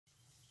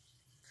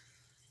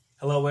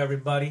Hello,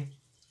 everybody.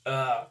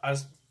 I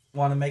just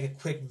want to make a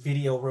quick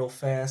video real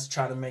fast.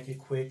 Try to make it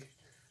quick.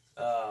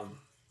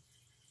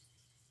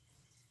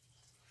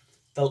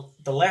 The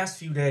last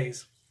few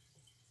days,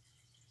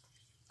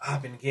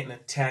 I've been getting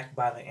attacked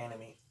by the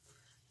enemy,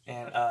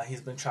 and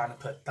he's been trying to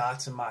put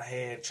thoughts in my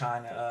head,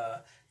 trying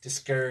to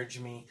discourage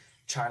me,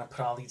 trying to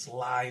put all these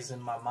lies in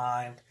my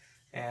mind,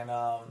 and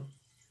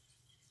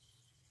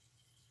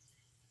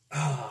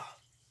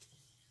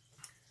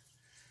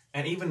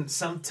and even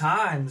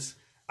sometimes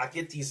I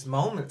get these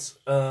moments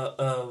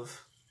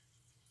of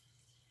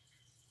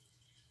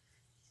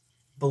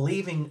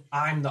believing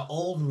I'm the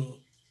old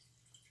me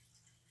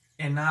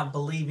and not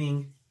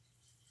believing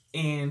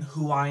in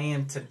who I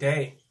am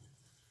today.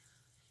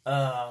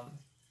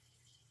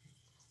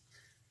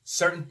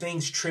 Certain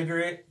things trigger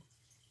it.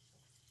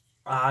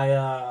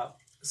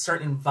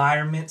 Certain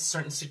environments,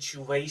 certain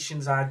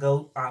situations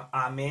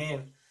I'm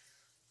in,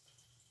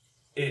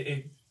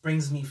 it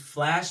brings me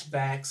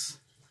flashbacks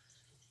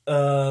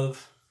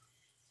of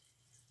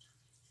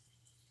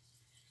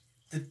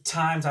the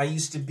times I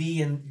used to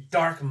be in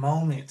dark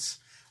moments,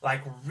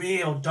 like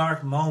real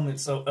dark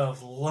moments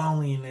of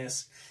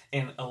loneliness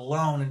and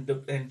alone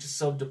and just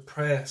so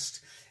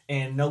depressed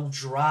and no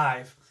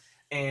drive.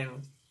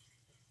 And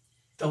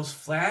those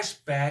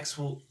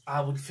flashbacks, I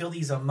would feel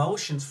these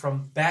emotions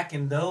from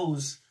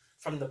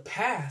the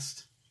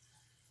past.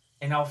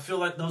 And I'll feel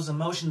like those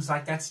emotions,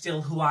 like that's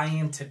still who I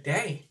am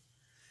today.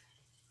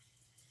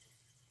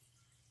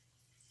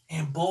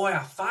 And boy,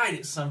 I fight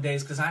it some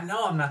days because I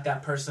know I'm not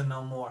that person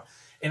no more.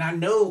 And I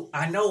know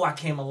I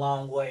came a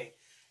long way.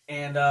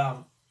 And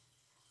but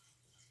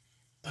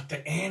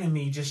the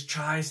enemy just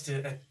tries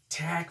to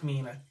attack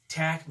me.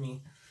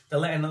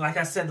 And like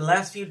I said, the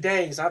last few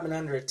days I've been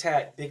under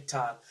attack big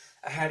time.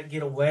 I had to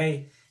get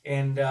away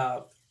and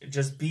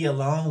just be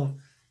alone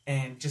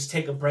and just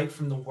take a break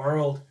from the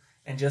world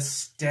and just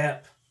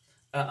step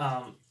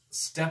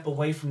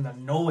away from the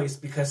noise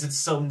because it's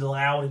so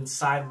loud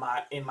inside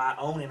in my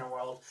own inner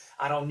world.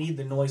 I don't need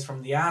the noise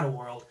from the outer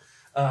world.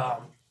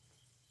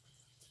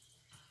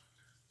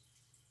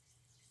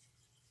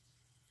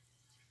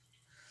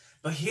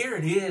 But here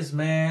it is,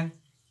 man.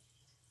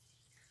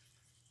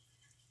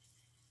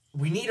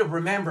 We need to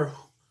remember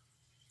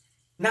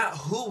not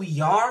who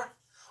we are.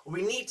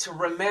 We need to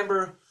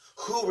remember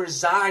who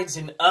resides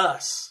in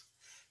us.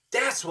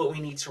 That's what we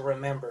need to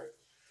remember.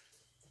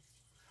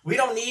 We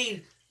don't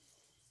need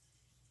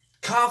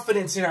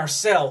confidence in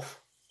ourselves.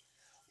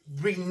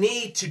 We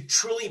need to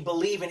truly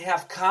believe and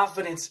have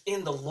confidence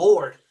in the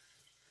Lord,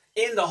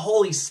 in the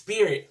Holy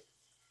Spirit.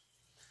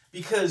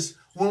 Because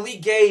when we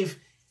gave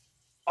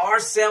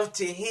ourselves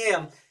to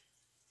Him,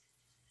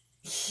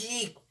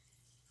 He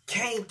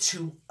came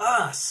to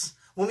us.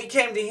 When we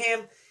came to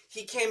Him,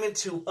 He came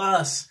into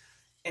us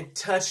and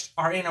touched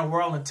our inner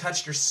world and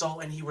touched your soul,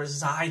 and He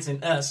resides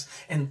in us.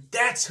 And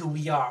that's who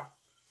we are.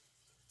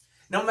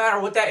 No matter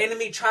what that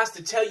enemy tries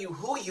to tell you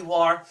who you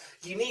are,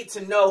 you need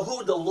to know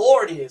who the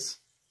Lord is.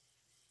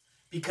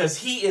 Because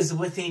He is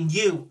within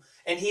you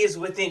and He is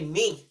within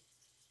me.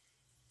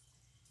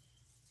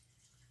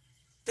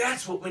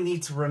 That's what we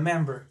need to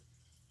remember.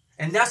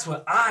 And that's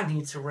what I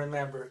need to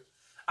remember.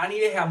 I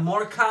need to have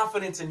more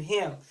confidence in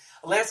Him,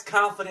 less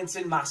confidence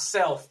in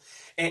myself,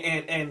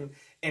 and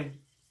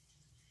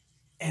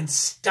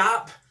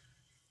stop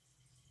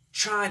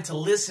trying to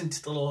listen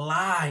to the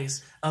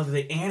lies of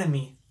the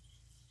enemy.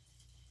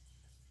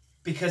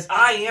 Because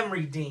I am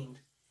redeemed.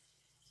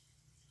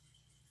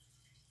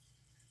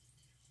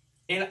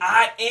 And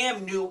I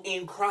am new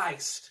in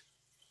Christ.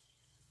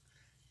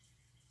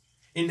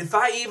 And if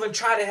I even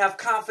try to have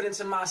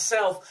confidence in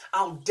myself,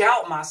 I'll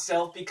doubt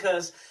myself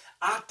because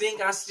I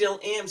think I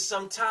still am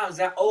sometimes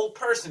that old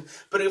person.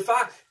 But if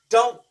I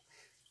don't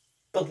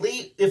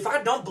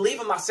believe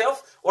in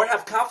myself or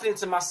have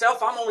confidence in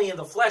myself, I'm only in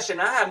the flesh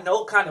and I have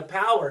no kind of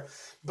power.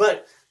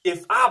 But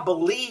if I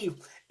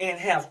believe and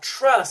have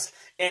trust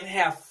and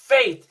have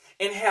faith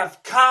and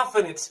have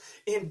confidence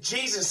in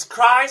Jesus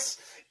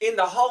Christ, in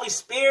the Holy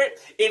Spirit,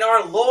 in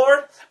our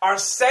Lord, our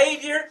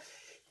Savior,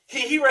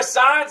 He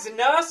resides in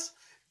us.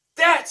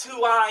 That's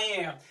who I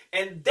am,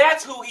 and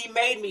that's who He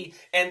made me,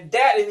 and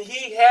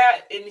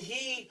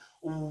He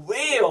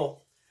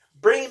will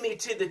bring me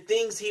to the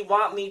things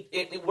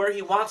where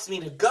He wants me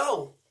to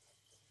go.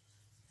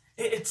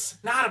 It's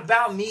not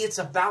about me, it's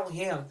about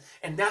Him.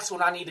 And that's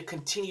what I need to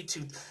continue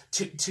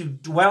to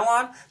dwell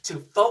on, to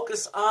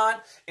focus on,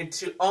 and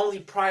to only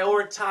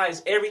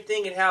prioritize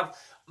everything and have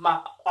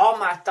all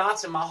my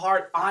thoughts and my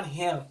heart on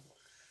Him.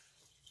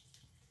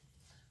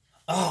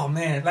 Oh,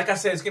 man. Like I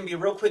said, it's going to be a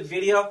real quick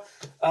video.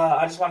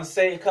 I just want to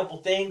say a couple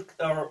things,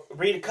 or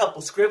read a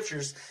couple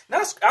scriptures.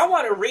 Now, I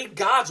want to read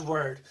God's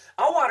Word.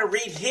 I want to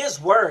read His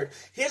Word.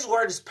 His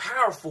Word is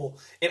powerful,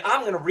 and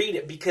I'm going to read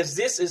it because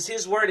this is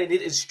His Word, and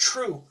it is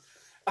true.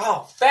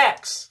 Oh,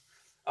 facts.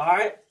 All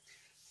right.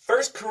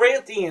 1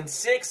 Corinthians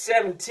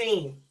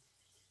 6:17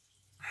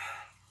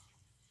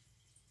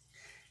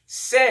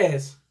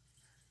 says,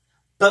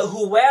 But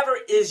whoever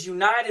is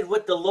united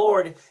with the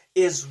Lord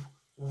is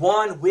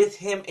one with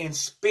him in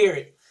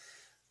spirit.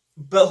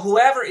 But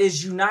whoever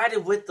is united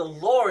with the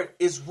Lord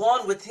is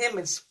one with him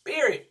in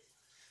spirit.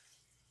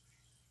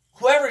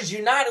 Whoever is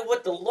united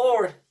with the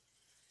Lord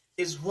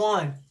is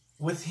one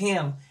with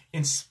him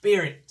in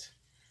spirit.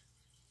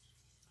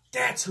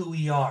 That's who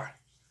we are.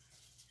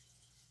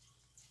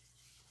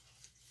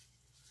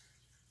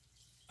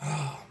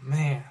 Oh,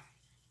 man.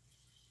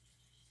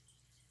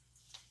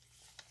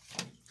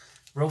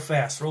 Real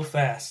fast.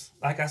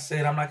 Like I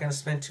said, I'm not going to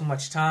spend too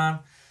much time.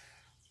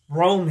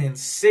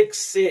 Romans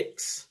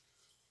 6:6.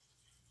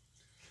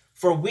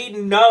 For we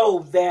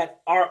know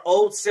that our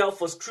old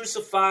self was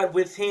crucified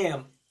with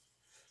him,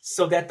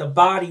 so that the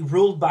body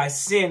ruled by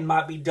sin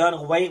might be done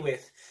away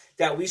with,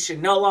 that we should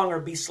no longer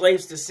be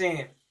slaves to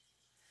sin,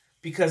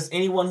 because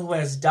anyone who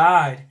has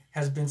died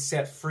has been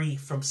set free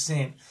from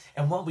sin.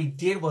 And what we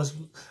did was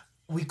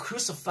we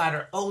crucified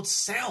our old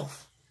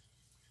self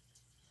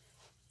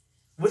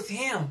with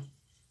him.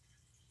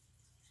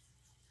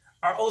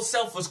 Our old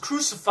self was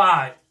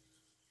crucified.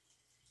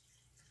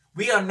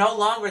 We are no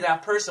longer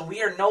that person.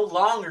 We are no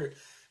longer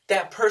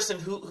that person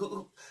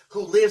who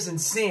lives in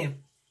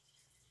sin.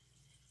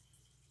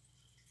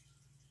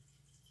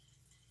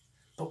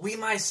 But we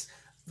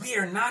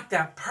are not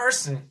that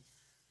person.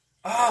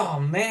 Oh,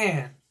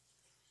 man.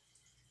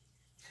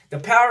 The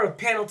power of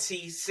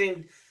penalty,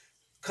 sin,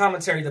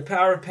 commentary, the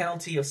power of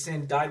penalty of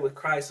sin died with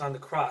Christ on the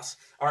cross.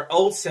 Our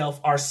old self,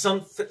 our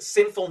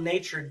sinful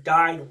nature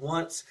died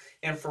once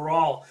and for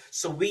all.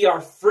 So we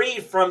are free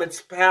from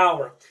its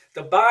power.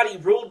 The body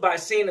ruled by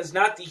sin is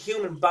not the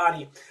human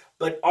body,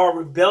 but our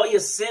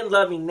rebellious,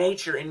 sin-loving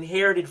nature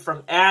inherited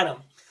from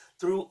Adam.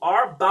 Through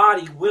our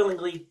body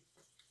willingly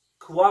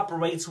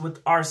cooperates with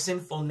our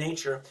sinful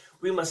nature.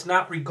 We must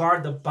not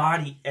regard the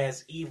body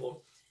as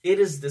evil. It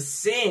is the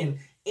sin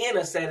in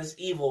us that is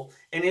evil,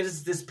 and it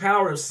is this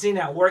power of sin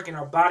at work in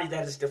our body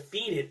that is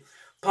defeated.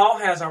 Paul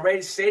has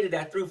already stated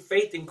that through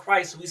faith in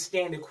Christ we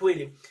stand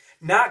acquitted,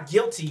 not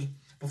guilty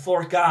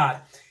before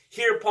God.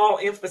 Here Paul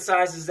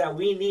emphasizes that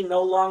we need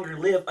no longer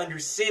live under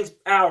sin's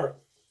power.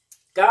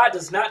 God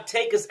does not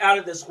take us out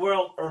of this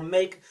world or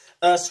make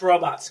us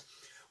robots.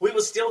 We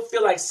will still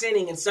feel like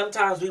sinning, and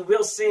sometimes we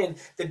will sin.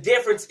 The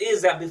difference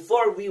is that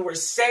before we were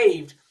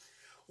saved,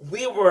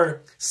 we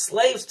were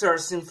slaves to our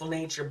sinful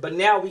nature, but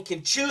now we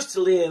can choose to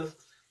live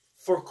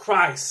for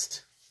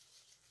Christ.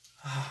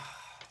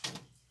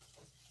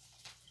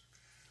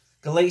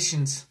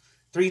 Galatians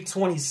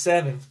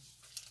 3:27.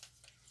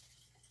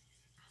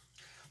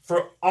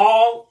 For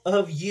all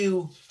of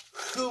you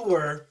who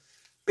were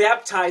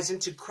baptized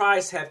into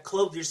Christ have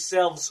clothed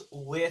yourselves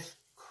with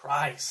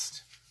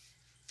Christ.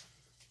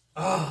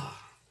 Oh.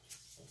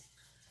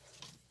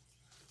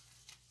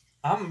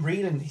 I'm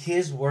reading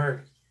his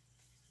word.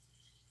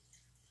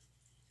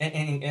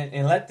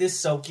 And let this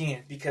soak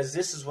in, because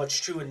this is what's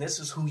true and this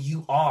is who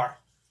you are.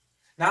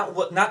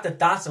 Not the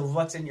thoughts of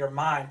what's in your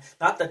mind,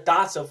 not the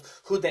thoughts of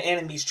who the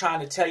enemy's trying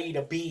to tell you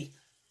to be.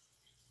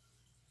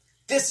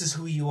 This is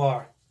who you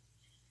are.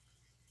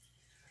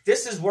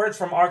 This is words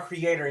from our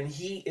Creator, and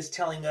he is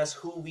telling us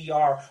who we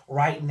are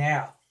right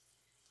now.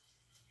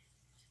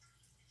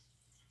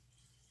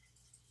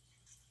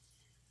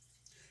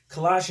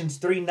 Colossians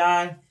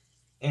 3:9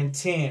 and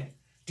 10.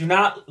 Do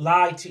not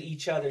lie to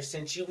each other,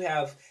 since you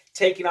have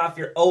taken off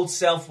your old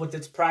self with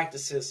its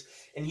practices,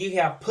 and you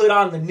have put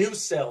on the new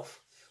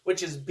self,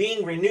 which is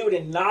being renewed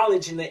in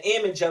knowledge in the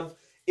image of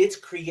its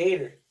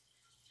Creator.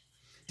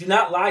 Do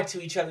not lie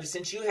to each other,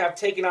 since you have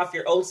taken off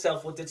your old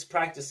self with its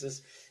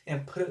practices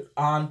and put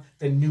on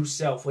the new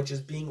self, which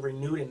is being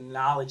renewed in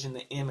knowledge in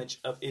the image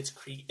of its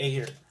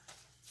Creator.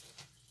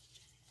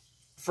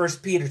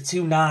 1 Peter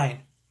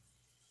 2:9.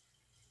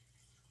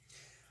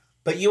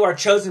 But you are a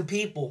chosen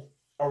people,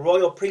 a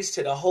royal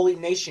priesthood, a holy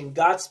nation,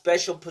 God's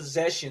special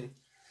possession,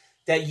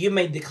 that you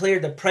may declare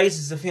the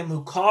praises of him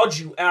who called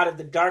you out of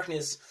the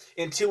darkness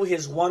into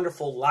his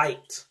wonderful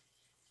light.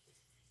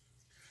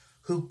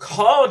 Who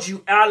called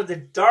you out of the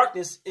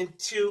darkness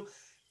into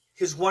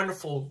his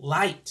wonderful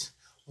light.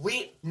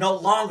 We no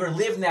longer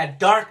live in that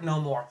dark no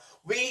more.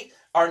 We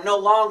are no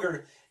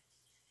longer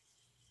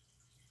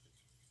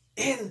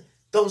in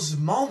those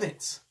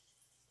moments.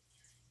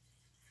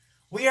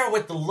 We are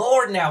with the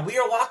Lord now. We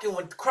are walking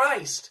with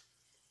Christ.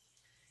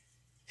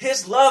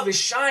 His love is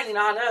shining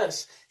on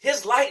us.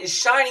 His light is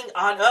shining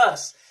on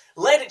us.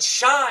 Let it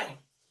shine.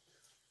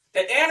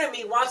 The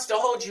enemy wants to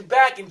hold you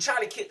back and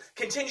try to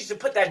continue to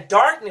put that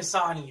darkness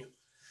on you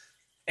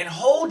and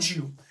hold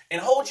you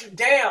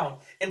down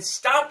and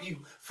stop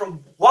you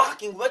from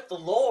walking with the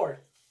Lord.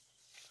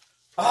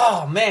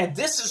 Oh man,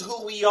 this is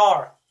who we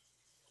are.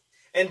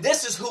 And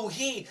this is who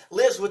he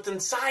lives within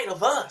inside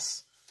of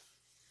us.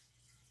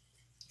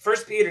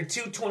 1 Peter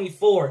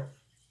 2:24.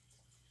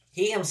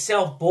 He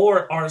himself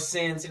bore our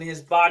sins in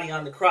his body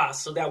on the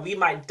cross, so that we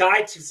might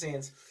die to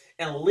sins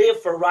and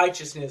live for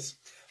righteousness.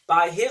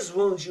 By his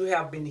wounds you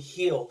have been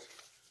healed.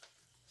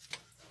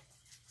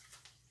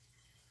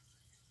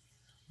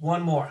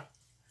 One more.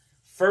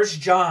 1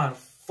 John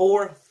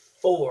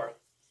 4:4.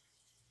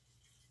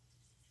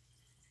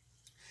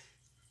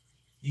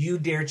 You,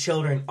 dear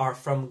children, are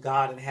from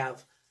God and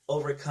have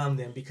overcome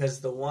them,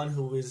 because the one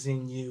who is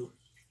in you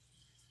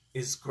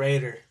is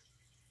greater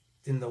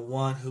than the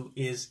one who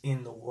is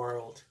in the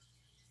world.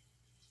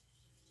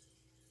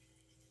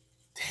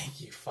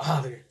 Thank you,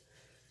 Father.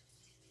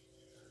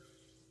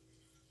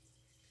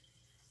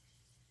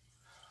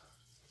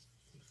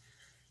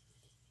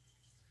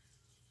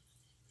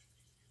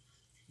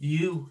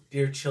 You,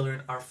 dear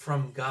children, are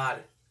from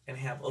God and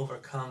have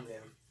overcome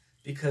them,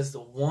 because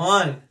the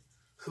one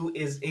who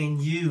is in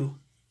you,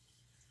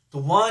 the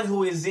one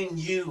who is in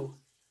you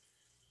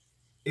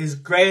is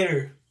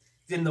greater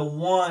than the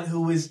one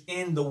who is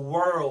in the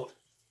world.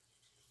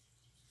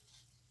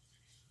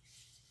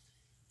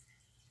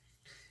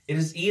 It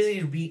is easy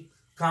to be,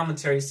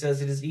 commentary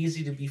says, it is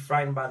easy to be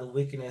frightened by the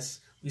wickedness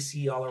we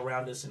see all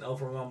around us and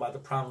overwhelmed by the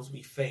problems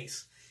we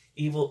face.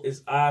 Evil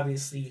is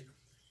obviously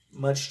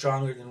much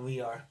stronger than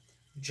we are.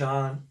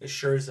 John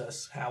assures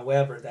us,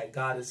 however, that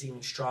God is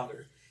even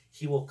stronger.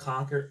 He will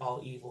conquer all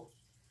evil,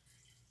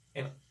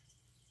 and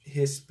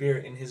his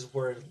spirit and his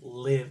word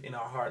live in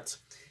our hearts.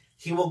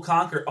 He will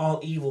conquer all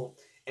evil,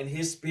 and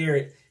his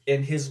spirit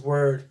and his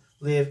word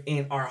live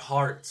in our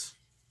hearts.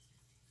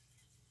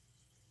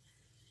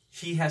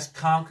 He has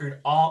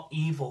conquered all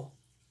evil.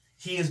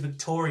 He is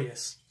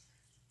victorious.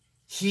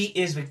 He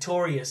is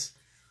victorious,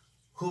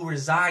 who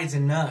resides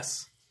in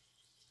us.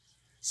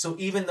 So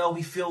even though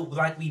we feel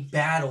like we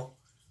battle,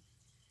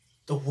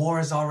 the war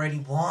is already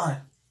won.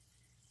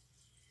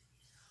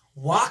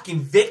 Walk in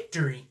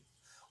victory.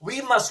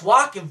 We must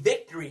walk in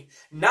victory,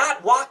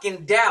 not walk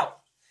in doubt.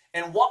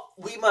 And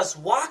we must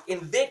walk in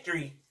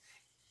victory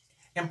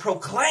and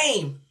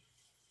proclaim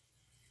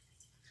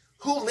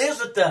who lives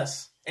with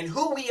us and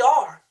who we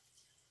are.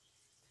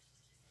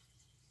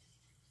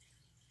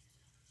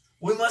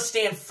 We must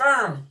stand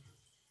firm.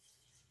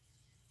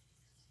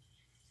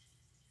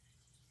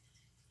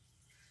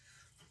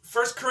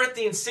 1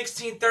 Corinthians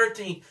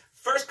 16:13.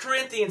 1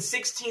 Corinthians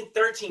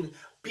 16:13.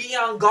 Be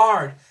on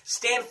guard.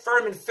 Stand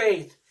firm in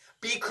faith.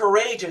 Be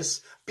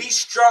courageous. Be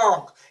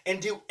strong.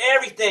 And do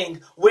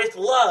everything with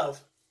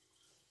love.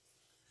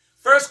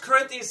 1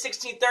 Corinthians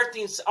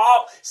 16:13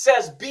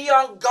 says, be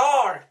on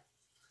guard.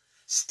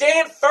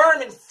 Stand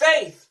firm in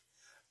faith.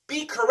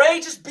 Be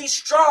courageous. Be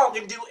strong.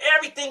 And do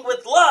everything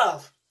with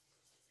love.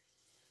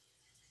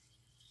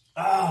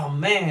 Oh,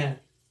 man.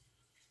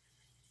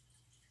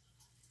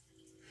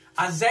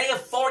 Isaiah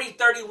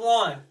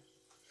 40:31.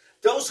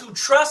 Those who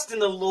trust in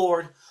the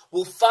Lord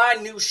will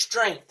find new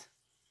strength.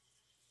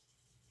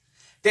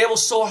 They will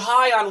soar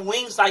high on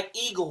wings like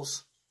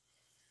eagles.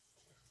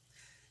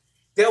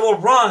 They will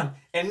run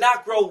and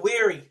not grow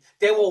weary.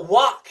 They will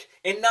walk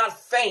and not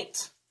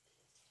faint.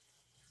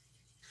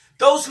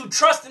 Those who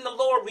trust in the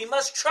Lord, we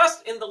must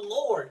trust in the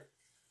Lord,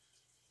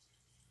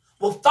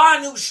 will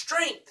find new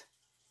strength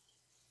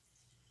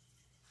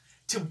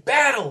to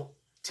battle,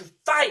 to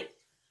fight,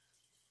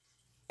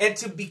 and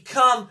to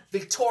become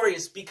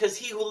victorious, because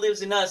he who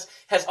lives in us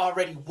has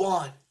already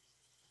won.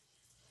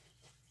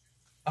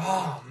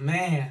 Oh,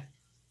 man.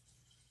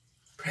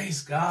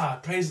 Praise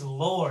God. Praise the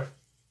Lord.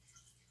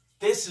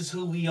 This is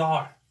who we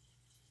are.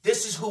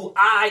 This is who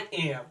I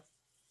am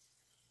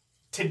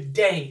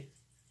today.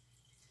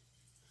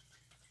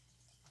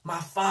 My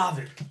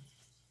Father,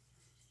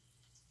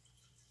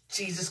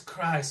 Jesus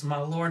Christ, my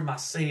Lord, my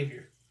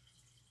Savior.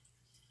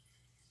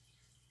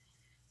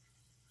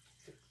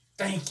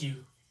 Thank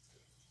you.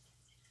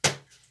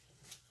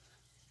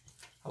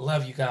 I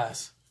love you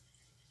guys.